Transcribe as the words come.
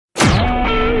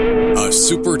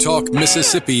SuperTalk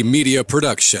Mississippi media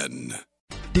production.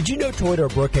 Did you know Toyota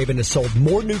of Brookhaven has sold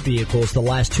more new vehicles the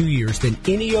last 2 years than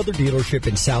any other dealership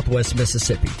in Southwest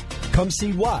Mississippi? Come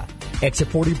see why. Exit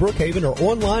 40 Brookhaven or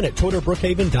online at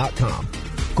ToyotaBrookhaven.com.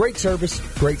 Great service,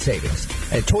 great savings.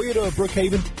 At Toyota of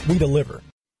Brookhaven, we deliver.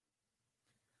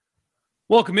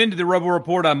 Welcome into the Rebel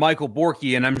Report. I'm Michael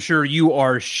Borky, and I'm sure you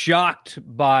are shocked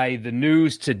by the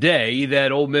news today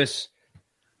that Ole Miss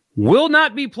will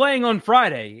not be playing on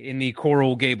Friday in the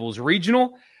Coral Gables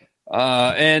Regional.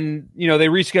 And, you know, they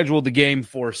rescheduled the game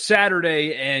for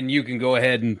Saturday, and you can go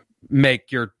ahead and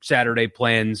make your Saturday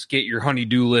plans, get your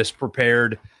honey-do list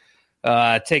prepared,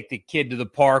 take the kid to the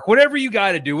park, whatever you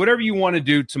got to do, whatever you want to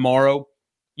do tomorrow,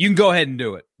 you can go ahead and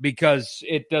do it, because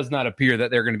it does not appear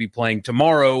that they're going to be playing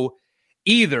tomorrow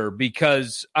either,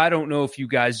 because I don't know if you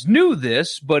guys knew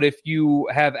this, but if you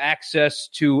have access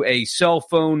to a cell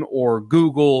phone or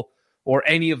Google or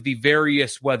any of the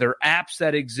various weather apps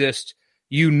that exist,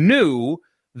 you knew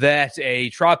that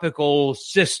a tropical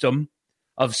system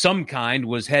of some kind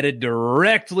was headed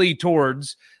directly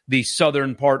towards the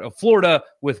southern part of Florida,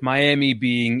 with Miami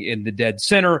being in the dead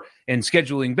center, and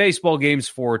scheduling baseball games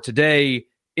for today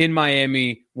in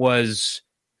Miami was,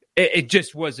 it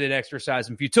just was an exercise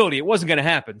in futility. It wasn't going to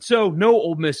happen. So no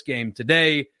Ole Miss game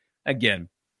today. Again,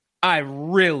 I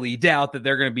really doubt that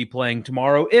they're going to be playing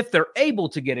tomorrow. If they're able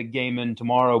to get a game in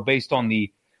tomorrow based on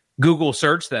the Google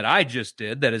search that I just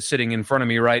did that is sitting in front of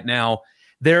me right now,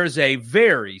 there's a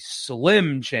very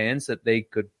slim chance that they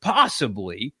could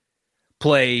possibly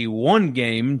play one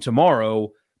game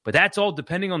tomorrow, but that's all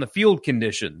depending on the field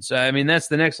conditions. I mean, that's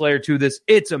the next layer to this.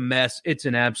 It's a mess. It's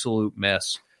an absolute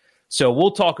mess. So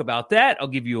we'll talk about that. I'll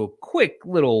give you a quick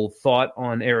little thought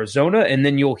on Arizona, and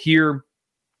then you'll hear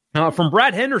from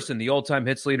Brad Henderson, the all-time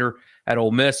hits leader at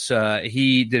Ole Miss.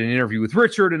 He did an interview with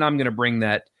Richard, and I'm going to bring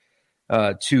that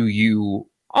to you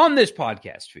on this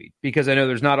podcast feed, because I know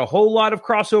there's not a whole lot of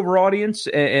crossover audience,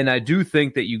 and I do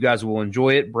think that you guys will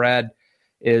enjoy it. Brad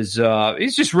is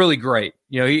he's just really great.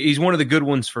 You know, he's one of the good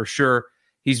ones for sure.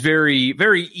 He's very,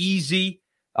 very easy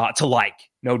to like,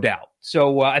 no doubt.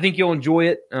 So I think you'll enjoy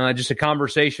it. Just a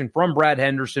conversation from Brad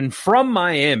Henderson from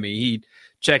Miami. He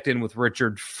checked in with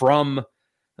Richard from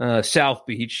South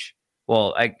Beach.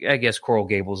 Well, I guess Coral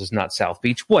Gables is not South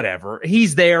Beach. Whatever.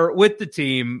 He's there with the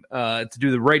team to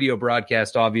do the radio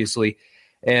broadcast, obviously.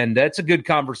 And that's a good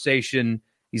conversation.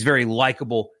 He's very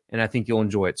likable, and I think you'll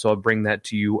enjoy it. So I'll bring that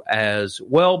to you as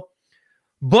well.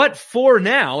 But for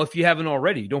now, if you haven't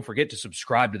already, don't forget to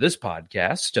subscribe to this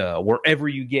podcast wherever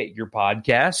you get your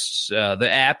podcasts. The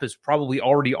app is probably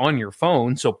already on your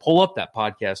phone, so pull up that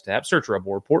podcast app, search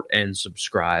Rebel Report, and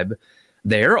subscribe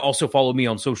there. Also follow me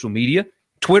on social media.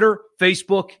 Twitter,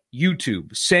 Facebook,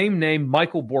 YouTube. Same name,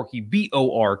 Michael Borky,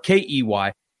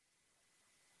 Borkey.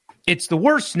 It's the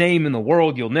worst name in the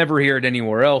world. You'll never hear it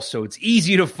anywhere else, so it's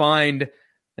easy to find.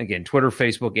 Again, Twitter,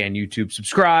 Facebook, and YouTube.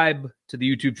 Subscribe to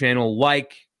the YouTube channel,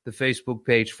 like the Facebook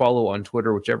page, follow on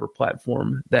Twitter, whichever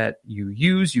platform that you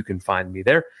use. You can find me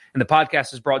there. And the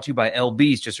podcast is brought to you by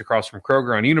LB's, just across from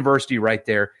Kroger on University, right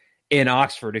there in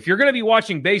Oxford. If you're going to be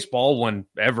watching baseball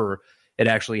whenever it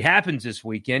actually happens this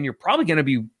weekend, you're probably going to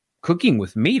be cooking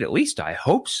with meat. At least I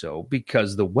hope so,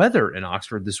 because the weather in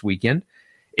Oxford this weekend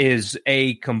is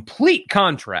a complete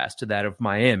contrast to that of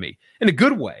Miami in a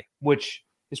good way, which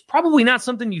is probably not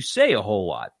something you say a whole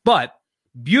lot. But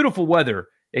beautiful weather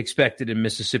expected in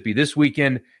Mississippi this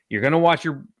weekend. You're going to want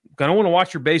to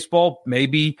watch your baseball,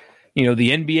 maybe, you know,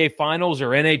 the NBA Finals or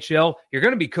NHL. You're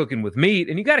going to be cooking with meat,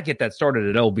 and you got to get that started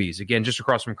at LB's. Again, just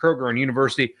across from Kroger and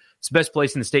University. It's the best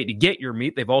place in the state to get your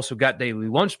meat. They've also got daily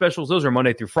lunch specials. Those are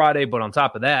Monday through Friday. But on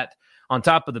top of that, on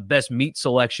top of the best meat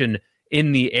selection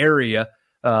in the area,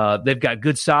 they've got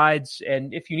good sides.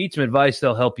 And if you need some advice,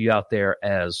 they'll help you out there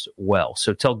as well.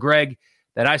 So tell Greg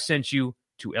that I sent you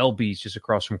to LB's just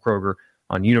across from Kroger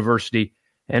on University.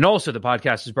 And also the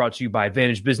podcast is brought to you by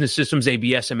Advantage Business Systems.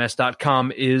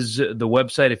 ABSMS.com is the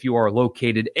website. If you are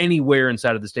located anywhere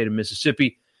inside of the state of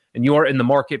Mississippi and you are in the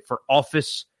market for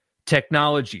office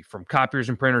technology, from copiers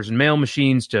and printers and mail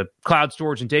machines to cloud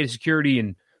storage and data security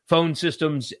and phone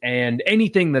systems and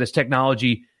anything that is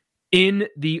technology in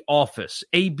the office,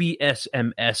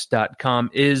 ABSMS.com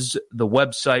is the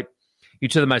website. You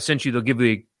tell them I sent you, they'll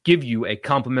give you a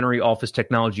complimentary office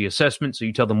technology assessment. So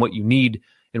you tell them what you need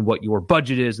and what your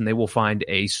budget is, and they will find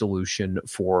a solution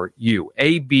for you.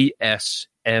 ABSMS.com.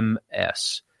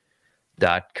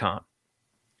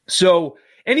 So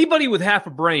anybody with half a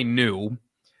brain knew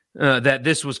that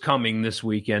this was coming this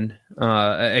weekend.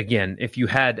 Again, if you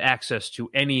had access to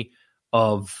any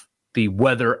of the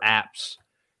weather apps,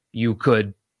 you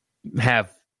could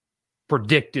have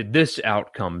predicted this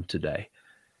outcome today.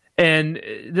 And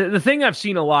the thing I've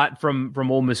seen a lot from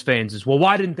Ole Miss fans is, well,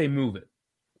 why didn't they move it?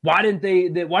 Why didn't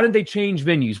they change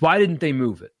venues? Why didn't they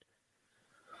move it?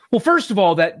 Well, first of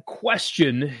all, that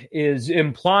question is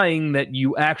implying that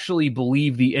you actually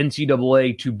believe the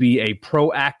NCAA to be a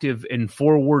proactive and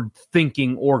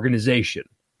forward-thinking organization.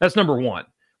 That's number one.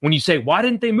 When you say, why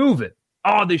didn't they move it?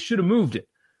 Oh, they should have moved it.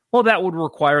 Well, that would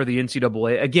require the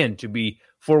NCAA, again, to be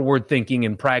forward-thinking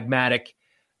and pragmatic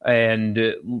and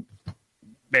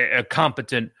a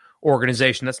competent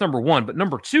organization. That's number one. But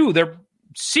number two, they're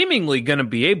seemingly going to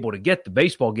be able to get the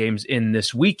baseball games in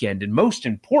this weekend. And most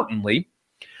importantly,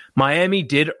 Miami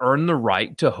did earn the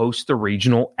right to host the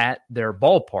regional at their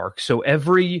ballpark. So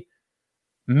every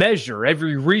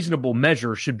reasonable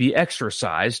measure should be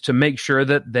exercised to make sure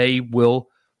that they will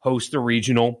host the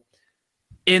regional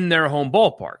in their home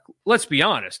ballpark. Let's be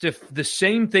honest. If the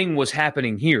same thing was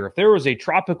happening here, if there was a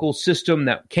tropical system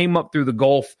that came up through the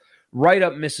Gulf right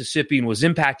up Mississippi and was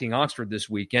impacting Oxford this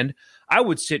weekend, I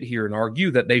would sit here and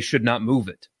argue that they should not move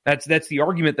it. That's the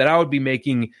argument that I would be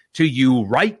making to you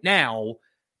right now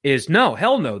is no,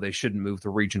 hell no, they shouldn't move the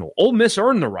regional. Ole Miss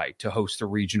earned the right to host the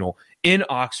regional in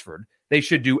Oxford. They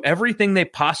should do everything they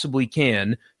possibly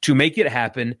can to make it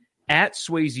happen at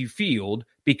Swayze Field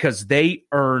because they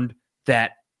earned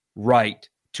that right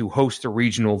to host the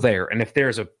regional there. And if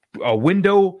there's a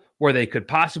window where they could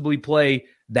possibly play,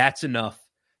 that's enough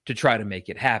to try to make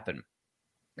it happen.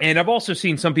 And I've also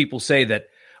seen some people say that,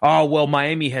 oh, well,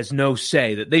 Miami has no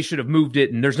say, that they should have moved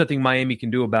it and there's nothing Miami can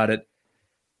do about it.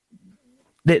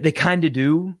 They kind of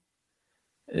do.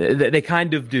 They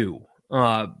kind of do.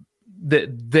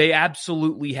 They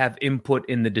absolutely have input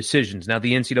in the decisions. Now,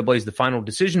 the NCAA is the final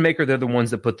decision maker. They're the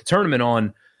ones that put the tournament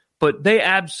on, but they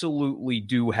absolutely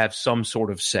do have some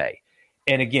sort of say.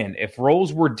 And again, if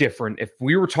roles were different, if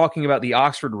we were talking about the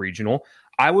Oxford Regional,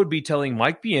 I would be telling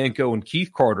Mike Bianco and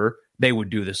Keith Carter, they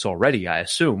would do this already, I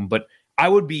assume, but I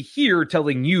would be here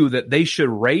telling you that they should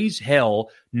raise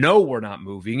hell. No, we're not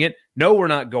moving it. No, we're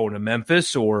not going to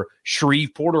Memphis or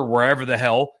Shreveport or wherever the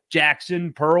hell,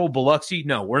 Jackson, Pearl, Biloxi.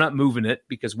 No, we're not moving it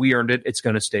because we earned it. It's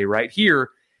going to stay right here.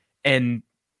 And,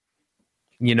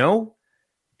 you know,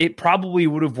 it probably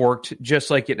would have worked just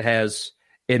like it has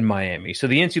in Miami. So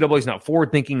the NCAA is not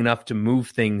forward-thinking enough to move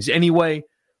things anyway,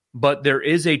 but there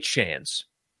is a chance.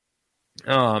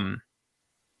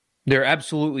 There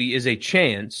absolutely is a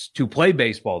chance to play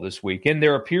baseball this weekend.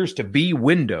 There appears to be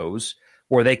windows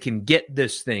where they can get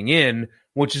this thing in,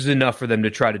 which is enough for them to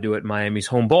try to do it in Miami's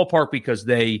home ballpark because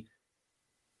they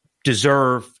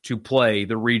deserve to play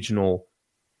the regional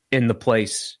in the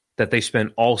place that they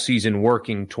spent all season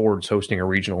working towards hosting a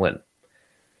regional in.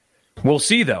 We'll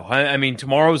see, though. I mean,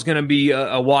 tomorrow is going to be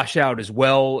a washout as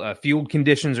well. Field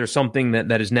conditions are something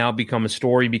that has now become a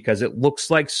story because it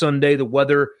looks like Sunday the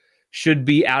weather should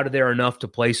be out of there enough to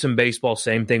play some baseball.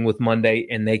 Same thing with Monday,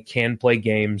 and they can play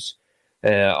games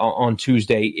on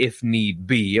Tuesday if need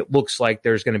be. It looks like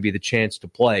there's going to be the chance to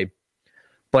play.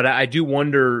 But I do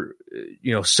wonder,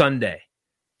 Sunday,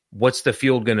 what's the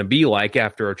field going to be like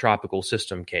after a tropical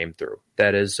system came through?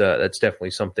 That's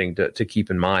definitely something to keep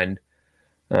in mind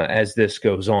as this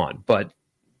goes on. But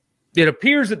it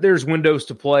appears that there's windows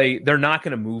to play. They're not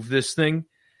going to move this thing.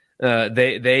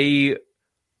 They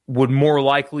would more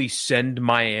likely send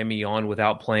Miami on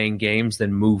without playing games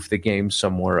than move the game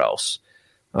somewhere else.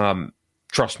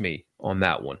 Trust me on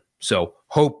that one. So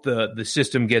hope the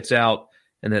system gets out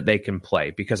and that they can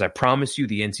play, because I promise you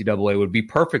the NCAA would be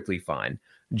perfectly fine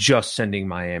just sending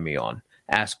Miami on.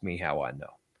 Ask me how I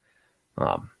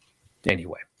know.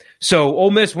 Anyway, so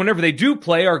Ole Miss, whenever they do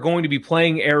play, are going to be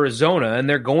playing Arizona, and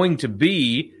they're going to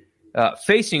be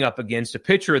facing up against a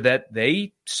pitcher that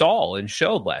they saw and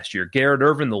showed last year, Garrett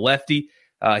Irvin, the lefty.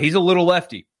 He's a little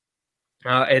lefty.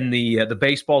 And the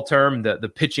baseball term,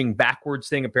 the pitching backwards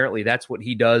thing, apparently that's what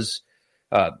he does.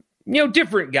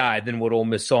 Different guy than what Ole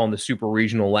Miss saw in the Super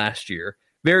Regional last year.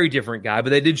 Very different guy, but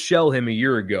they did shell him a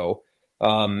year ago.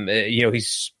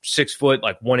 He's 6 foot,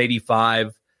 like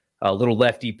 185, a little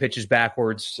lefty, pitches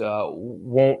backwards,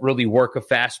 won't really work a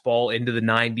fastball into the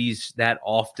 90s that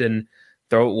often.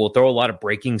 Will throw a lot of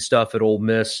breaking stuff at Ole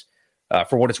Miss.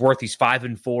 For what it's worth, he's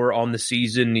 5-4 on the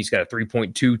season. He's got a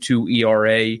 3.22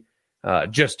 ERA,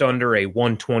 just under a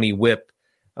 120 WHIP,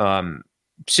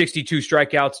 62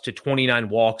 strikeouts to 29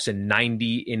 walks and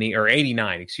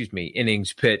 89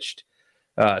 innings pitched.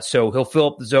 So he'll fill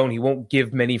up the zone. He won't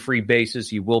give many free bases.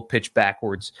 He will pitch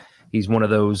backwards. He's one of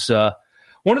those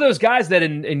guys that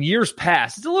in years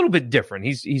past, it's a little bit different.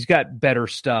 He's got better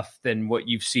stuff than what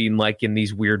you've seen like in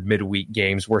these weird midweek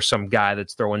games where some guy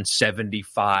that's throwing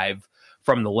 75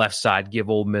 from the left side gives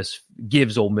Ole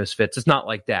Miss fits. It's not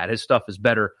like that. His stuff is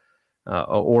better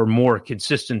or more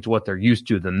consistent to what they're used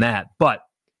to than that. But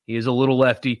he is a little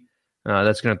lefty.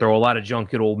 That's going to throw a lot of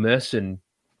junk at Ole Miss. And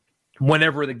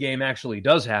whenever the game actually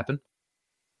does happen,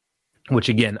 which,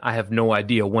 again, I have no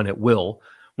idea when it will,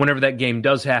 whenever that game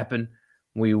does happen,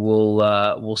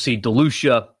 we'll see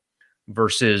DeLucia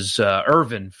versus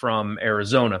Irvin from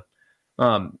Arizona.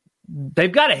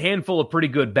 They've got a handful of pretty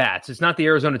good bats. It's not the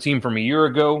Arizona team from a year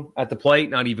ago at the plate,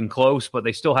 not even close, but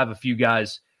they still have a few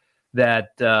guys that,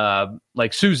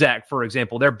 like Suzak, for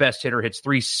example, their best hitter hits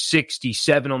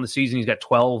 367 on the season. He's got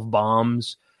 12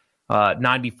 bombs,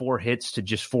 94 hits to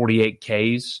just 48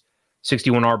 Ks,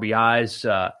 61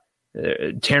 RBIs.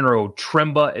 Tanner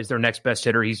Tremba is their next best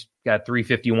hitter. He's got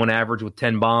 351 average with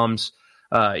 10 bombs.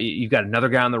 You've got another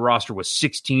guy on the roster with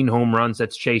 16 home runs.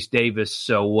 That's Chase Davis.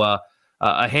 So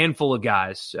a handful of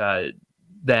guys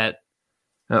that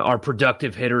are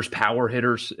productive hitters, power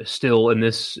hitters still in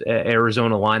this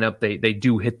Arizona lineup. They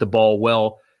do hit the ball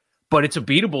well, but it's a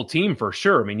beatable team for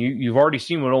sure. I mean, you've already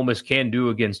seen what Ole Miss can do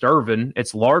against Irvin.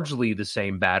 It's largely the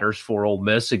same batters for Ole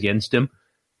Miss against him.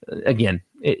 Again,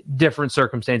 different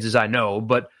circumstances, I know,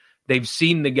 but they've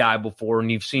seen the guy before,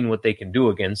 and you've seen what they can do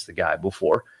against the guy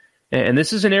before. And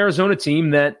this is an Arizona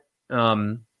team that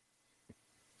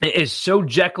is so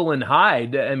Jekyll and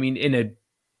Hyde, I mean, in a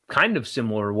kind of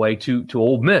similar way to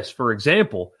Ole Miss. For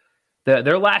example,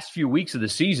 their last few weeks of the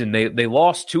season, they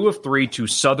lost 2 of 3 to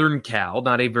Southern Cal,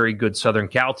 not a very good Southern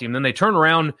Cal team. Then they turned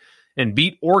around and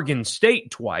beat Oregon State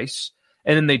twice,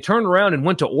 and then they turned around and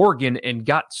went to Oregon and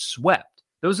got swept.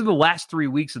 Those are the last 3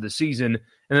 weeks of the season,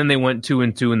 and then they went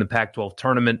 2-2 in the Pac-12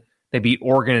 tournament. They beat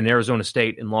Oregon and Arizona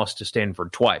State and lost to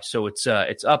Stanford twice. So it's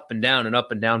up and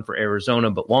down for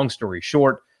Arizona. But long story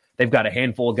short, they've got a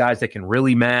handful of guys that can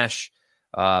really mash.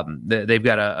 They've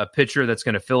got a pitcher that's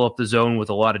going to fill up the zone with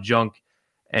a lot of junk.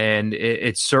 And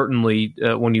it's certainly,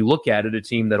 when you look at it, a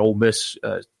team that Ole Miss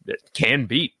can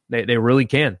beat. They really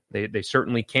can. They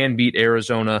certainly can beat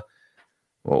Arizona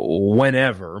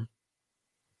whenever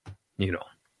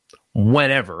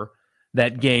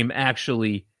that game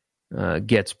actually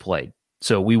gets played.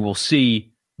 So we will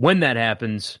see when that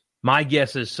happens. My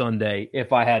guess is Sunday,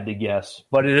 if I had to guess.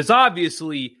 But it is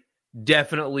obviously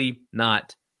definitely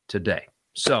not today.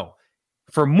 So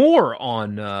for more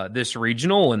on this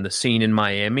regional and the scene in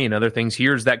Miami and other things,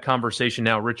 here's that conversation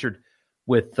now, Richard,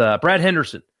 with Brad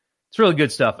Henderson. It's really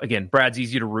good stuff. Again, Brad's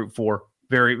easy to root for.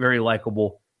 Very, very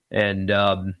likable. And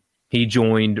he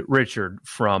joined Richard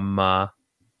from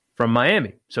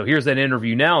Miami. So here's that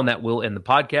interview now, and that will end the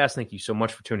podcast. Thank you so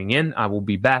much for tuning in. I will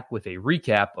be back with a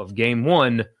recap of Game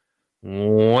 1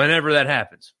 whenever that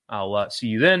happens. I'll see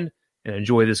you then, and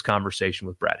enjoy this conversation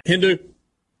with Brad. Hindu?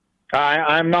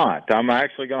 I'm not. I'm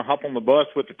actually going to hop on the bus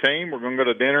with the team. We're going to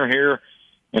go to dinner here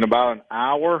in about an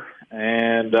hour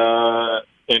and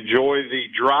enjoy the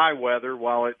dry weather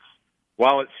while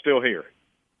it's still here.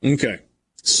 Okay.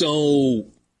 So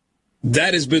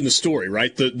that has been the story,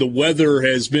 right? The weather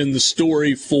has been the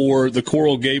story for the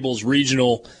Coral Gables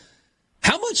Regional.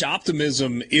 How much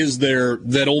optimism is there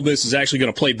that Ole Miss is actually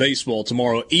going to play baseball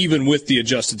tomorrow, even with the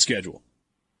adjusted schedule?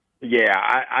 Yeah,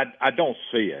 I don't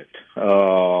see it,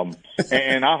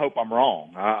 and I hope I'm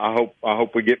wrong. I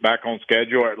hope we get back on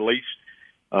schedule. Or at least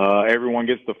everyone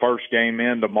gets the first game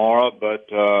in tomorrow.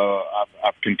 But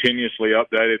I've continuously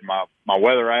updated my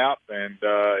weather app, and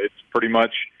it's pretty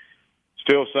much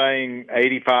still saying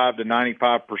 85 to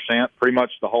 95%, pretty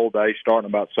much the whole day, starting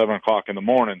about 7 o'clock in the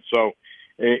morning. So,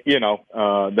 they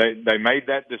made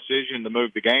that decision to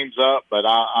move the games up, but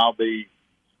I'll be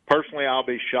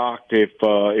shocked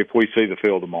if we see the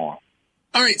field tomorrow.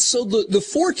 All right, so the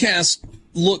forecast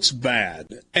looks bad,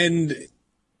 and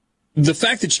the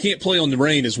fact that you can't play on the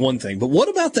rain is one thing, but what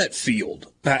about that field?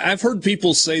 I've heard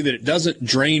people say that it doesn't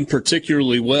drain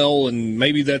particularly well, and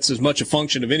maybe that's as much a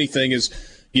function of anything as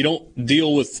you don't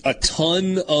deal with a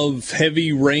ton of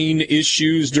heavy rain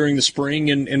issues during the spring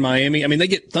in Miami. I mean, they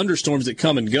get thunderstorms that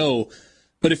come and go,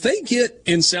 but if they get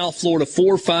in South Florida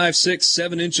 4, 5, 6,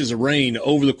 7 inches of rain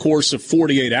over the course of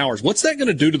 48 hours, what's that going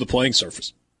to do to the playing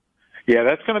surface? Yeah,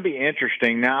 that's going to be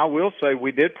interesting. Now, I will say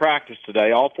we did practice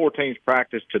today. All 4 teams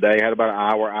practiced today, had about an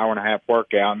hour and a half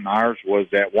workout, and ours was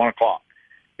at 1 o'clock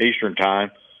Eastern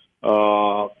time.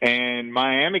 And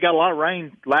Miami got a lot of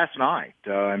rain last night.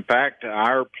 In fact,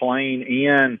 our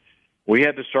plane we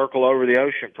had to circle over the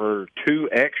ocean for 2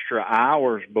 extra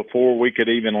hours before we could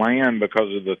even land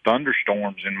because of the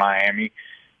thunderstorms in Miami.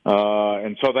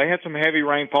 And so they had some heavy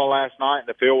rainfall last night, and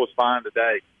the field was fine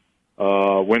today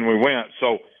when we went.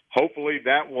 So hopefully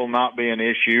that will not be an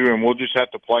issue, and we'll just have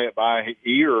to play it by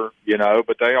ear,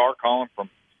 but they are calling from,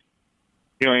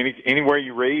 anywhere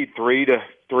you read 3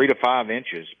 to 5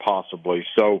 inches possibly.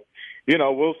 So,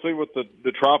 we'll see with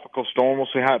the tropical storm. We'll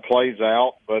see how it plays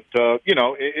out. But,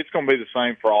 it's going to be the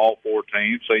same for all 4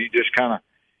 teams. So you just kind of,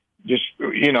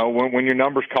 when your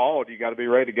number's called, you got to be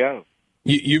ready to go.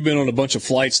 You've been on a bunch of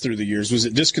flights through the years. Was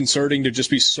it disconcerting to just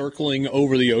be circling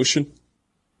over the ocean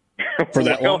for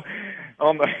that long?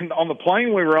 On the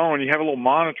plane we were on, you have a little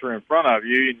monitor in front of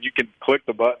you, and you can click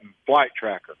the button Flight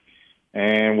Tracker.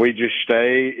 And we just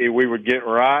we would get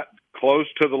right close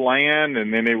to the land,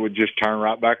 and then it would just turn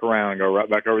right back around and go right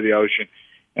back over the ocean.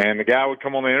 And the guy would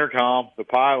come on the intercom, the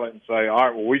pilot, and say, all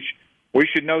right, well, we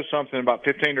should know something about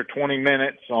 15 or 20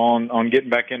 minutes on getting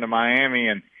back into Miami.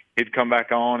 And he'd come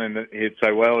back on, and he'd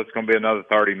say, well, it's going to be another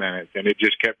 30 minutes. And it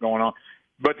just kept going on.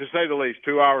 But to say the least,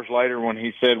 2 hours later when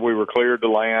he said we were cleared to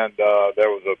land, there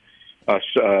was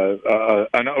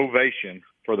an ovation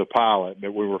for the pilot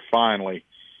that we were finally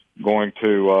going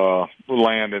to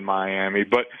land in Miami.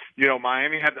 But,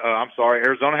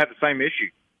 Arizona had the same issue.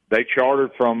 They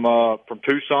chartered from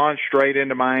Tucson straight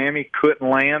into Miami, couldn't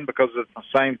land because of the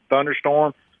same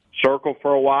thunderstorm, circled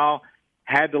for a while,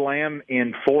 had to land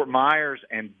in Fort Myers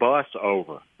and bus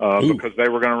over because they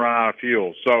were going to run out of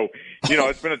fuel. So,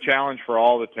 it's been a challenge for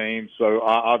all the teams. So,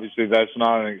 obviously, that's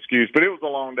not an excuse. But it was a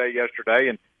long day yesterday,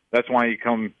 and that's why you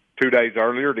come 2 days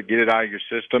earlier to get it out of your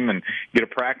system and get a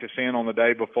practice in on the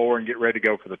day before and get ready to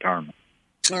go for the tournament.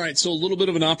 All right, so a little bit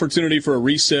of an opportunity for a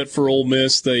reset for Ole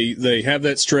Miss. They have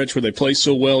that stretch where they play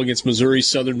so well against Missouri,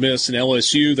 Southern Miss, and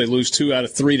LSU. They lose 2 out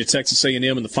of 3 to Texas A&M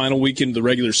in the final weekend of the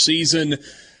regular season,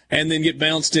 and then get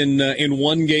bounced in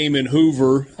one game in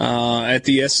Hoover at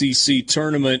the SEC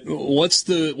tournament. What's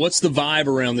the vibe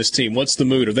around this team? What's the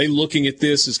mood? Are they looking at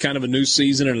this as kind of a new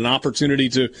season and an opportunity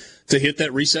to hit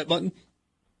that reset button?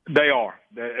 They are.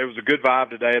 It was a good vibe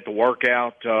today at the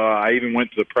workout. I even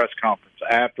went to the press conference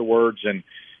afterwards, and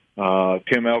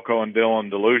Tim Elko and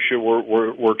Dylan DeLucia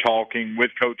were talking with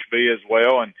Coach B as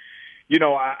well. And,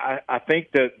 I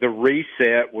think that the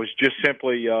reset was just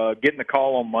simply getting the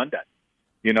call on Monday.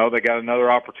 They got another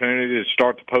opportunity to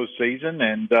start the postseason,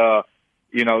 and,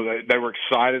 they were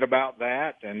excited about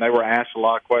that, and they were asked a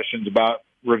lot of questions about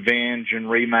revenge and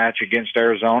rematch against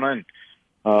Arizona, and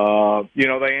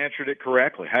they answered it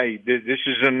correctly. Hey, this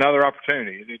is another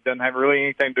opportunity. It doesn't have really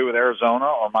anything to do with Arizona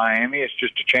or Miami. It's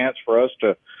just a chance for us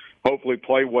to hopefully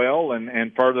play well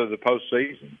and further the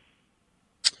postseason.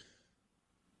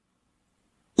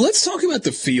 Let's talk about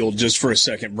the field just for a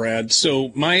second, Brad.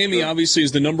 So Miami obviously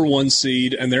is the number 1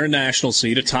 seed, and they're a national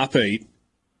seed, a top 8.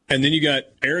 And then you got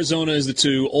Arizona as the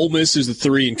 2, Ole Miss as the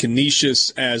 3, and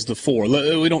Canisius as the 4.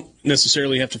 We don't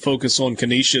necessarily have to focus on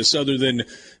Canisius other than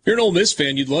if you're an Ole Miss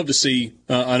fan, you'd love to see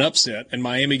an upset and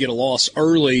Miami get a loss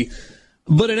early.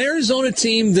 But an Arizona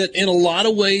team that in a lot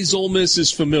of ways Ole Miss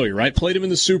is familiar, right? Played them in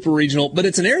the Super Regional, but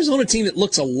it's an Arizona team that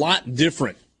looks a lot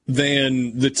different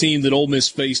than the team that Ole Miss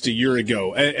faced a year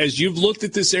ago. As you've looked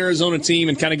at this Arizona team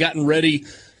and kind of gotten ready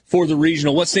for the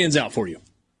regional, what stands out for you?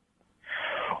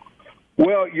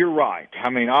 Well, you're right.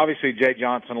 I mean, obviously Jay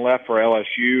Johnson left for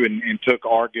LSU and took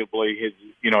arguably his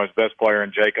best player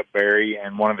in Jacob Berry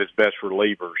and one of his best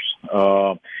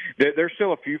relievers. There's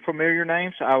still a few familiar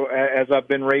names. As I've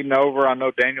been reading over, I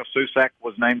know Daniel Susac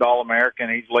was named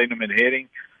All-American. He's leading them in hitting.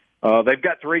 They've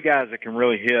got 3 guys that can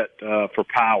really hit for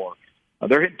power.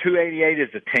 They're hitting 288 as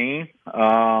a team.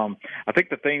 I think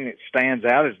the thing that stands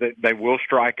out is that they will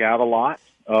strike out a lot.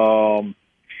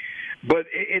 But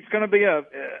it's going to be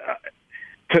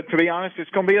to be honest,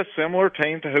 it's going to be a similar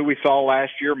team to who we saw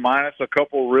last year, minus a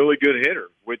couple really good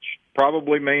hitters, which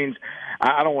probably means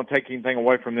I don't want to take anything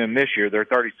away from them this year. They're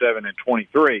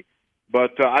 37-23,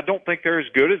 but I don't think they're as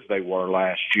good as they were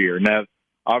last year. Now,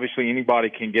 obviously, anybody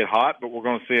can get hot, but we're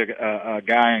going to see a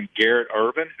guy in Garrett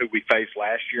Irvin who we faced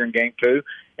last year in Game 2,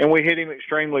 and we hit him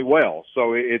extremely well.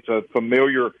 So it's a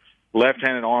familiar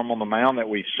left-handed arm on the mound that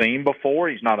we've seen before.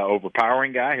 He's not an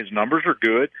overpowering guy. His numbers are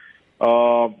good.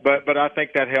 But I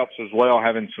think that helps as well,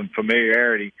 having some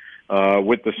familiarity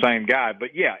with the same guy.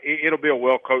 But yeah, it'll be a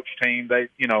well-coached team. They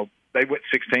went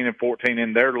 16-14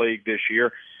 in their league this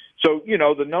year. So,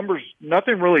 the numbers,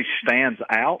 nothing really stands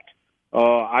out.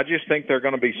 I just think they're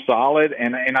going to be solid,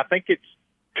 and I think it's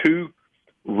 2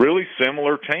 really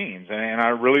similar teams. And I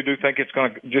really do think it's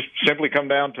going to just simply come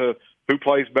down to who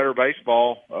plays better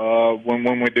baseball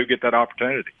when we do get that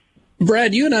opportunity.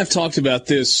 Brad, you and I have talked about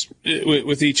this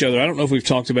with each other. I don't know if we've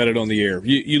talked about it on the air.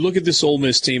 You look at this Ole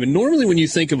Miss team, and normally when you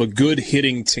think of a good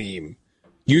hitting team,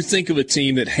 you think of a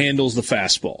team that handles the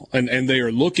fastball, and they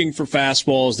are looking for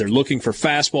fastballs, they're looking for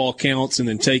fastball counts, and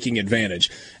then taking advantage.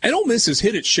 And Ole Miss has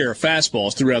hit its share of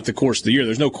fastballs throughout the course of the year.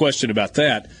 There's no question about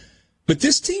that. But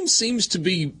this team seems to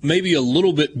be maybe a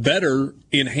little bit better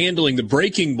in handling the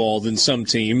breaking ball than some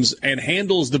teams, and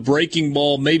handles the breaking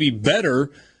ball maybe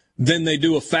better than they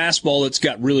do a fastball that's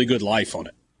got really good life on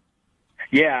it.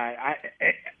 Yeah,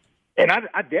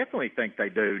 I definitely think they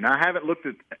do. Now, I haven't looked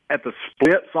at the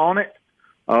splits on it,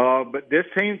 but this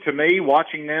team, to me,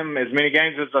 watching them as many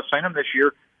games as I've seen them this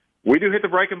year, we do hit the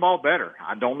breaking ball better.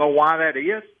 I don't know why that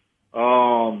is,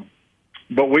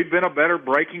 but we've been a better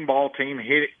breaking ball team,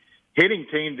 hitting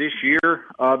team this year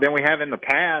than we have in the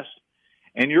past.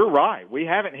 And you're right, we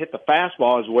haven't hit the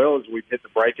fastball as well as we've hit the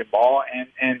breaking ball.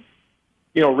 And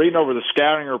you know, reading over the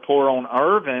scouting report on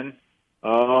Irvin,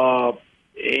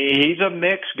 he's a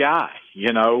mixed guy.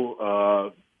 You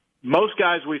know, most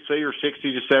guys we see are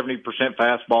 60 to 70%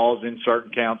 fastballs in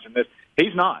certain counts, and this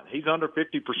he's not. He's under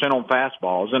 50% on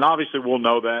fastballs, and obviously we'll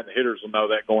know that. The hitters will know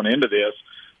that going into this.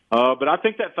 But I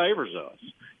think that favors us.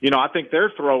 You know, I think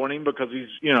they're throwing him because he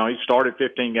started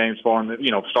 15 games for him.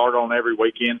 You know, started on every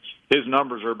weekend. His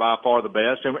numbers are by far the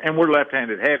best, and we're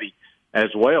left-handed heavy as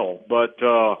well. But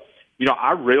you know,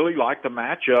 I really like the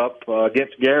matchup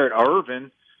against Garrett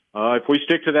Irvin if we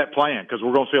stick to that plan, because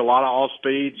we're going to see a lot of off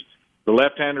speeds. The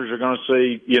left-handers are going to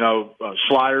see, you know,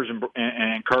 sliders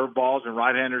and curveballs, and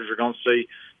right-handers are going to see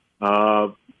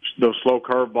those slow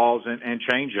curveballs and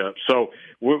changeups. So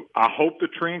I hope the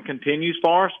trend continues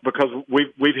for us, because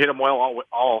we've hit them well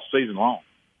all season long.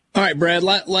 All right, Brad,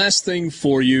 last thing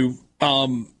for you.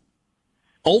 Ole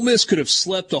Miss could have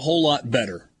slept a whole lot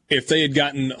better if they had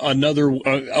gotten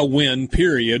a win,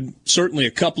 period, certainly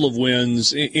a couple of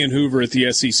wins in Hoover at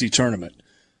the SEC tournament.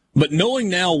 But knowing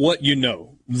now what you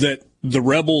know, that the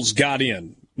Rebels got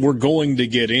in, we're going to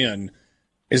get in,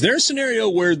 is there a scenario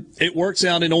where it works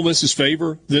out in Ole Miss's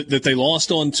favor, that they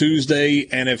lost on Tuesday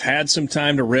and have had some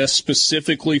time to rest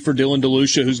specifically for Dylan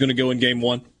DeLucia, who's going to go in game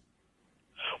one?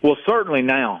 Well, certainly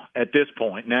now, at this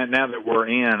point, now that we're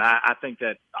in, I think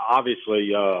that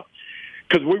obviously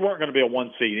because we weren't going to be a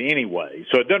 1 seed anyway,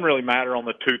 so it doesn't really matter on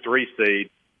the 2-3 seed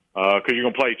because you're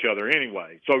going to play each other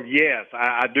anyway. So, yes,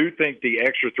 I do think the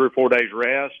extra 3 or 4 days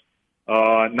rest,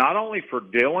 not only for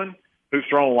Dylan, who's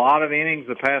thrown a lot of innings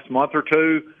the past month or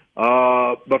two,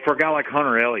 but for a guy like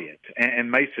Hunter Elliott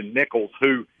and Mason Nichols,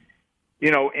 who,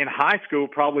 you know, in high school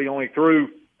probably only threw,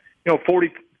 you know,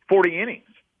 40 innings,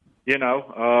 you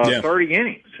know, 30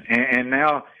 innings. And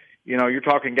now, you know, you're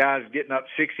talking guys getting up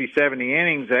 60, 70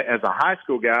 innings as a high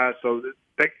school guy. So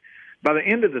by the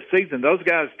end of the season, those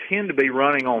guys tend to be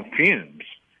running on fumes.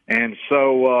 And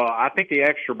so I think the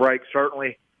extra break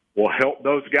certainly will help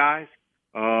those guys.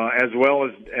 As well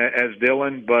as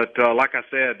Dylan, but like I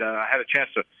said, I had a chance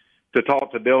to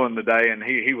talk to Dylan today, and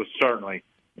he was certainly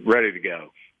ready to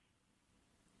go.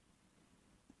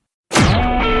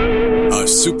 A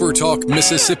SuperTalk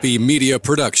Mississippi media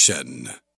production.